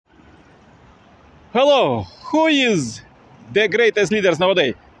Hello, who is the greatest leaders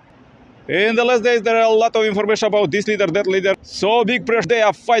nowadays? In the last days, there are a lot of information about this leader, that leader. So big pressure, they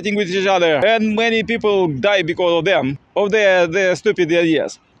are fighting with each other, and many people die because of them, of their stupid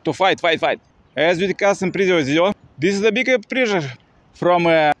ideas. To fight. As we discussed in previous video, this is the big pressure from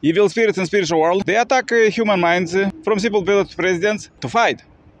evil spirits in spiritual world. They attack human minds from simple presidents to fight.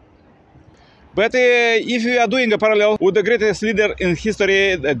 But if we are doing a parallel with the greatest leader in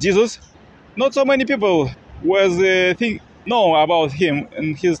history, Jesus, not so many people know about him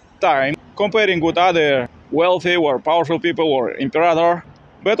in his time, comparing with other wealthy or powerful people or imperator.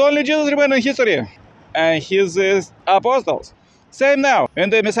 But only Jesus remained in history, and his apostles. Same now, in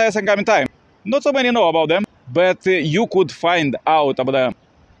the Messiah's coming time. Not so many know about them, but you could find out about them.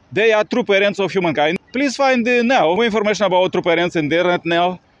 They are true parents of humankind. Please find now more information about true parents in the internet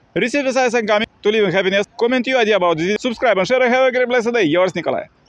now. Receive Messiah's coming to live in happiness. Comment your idea about this. Subscribe and share. Have a great blessed day. Yours, Nikolai.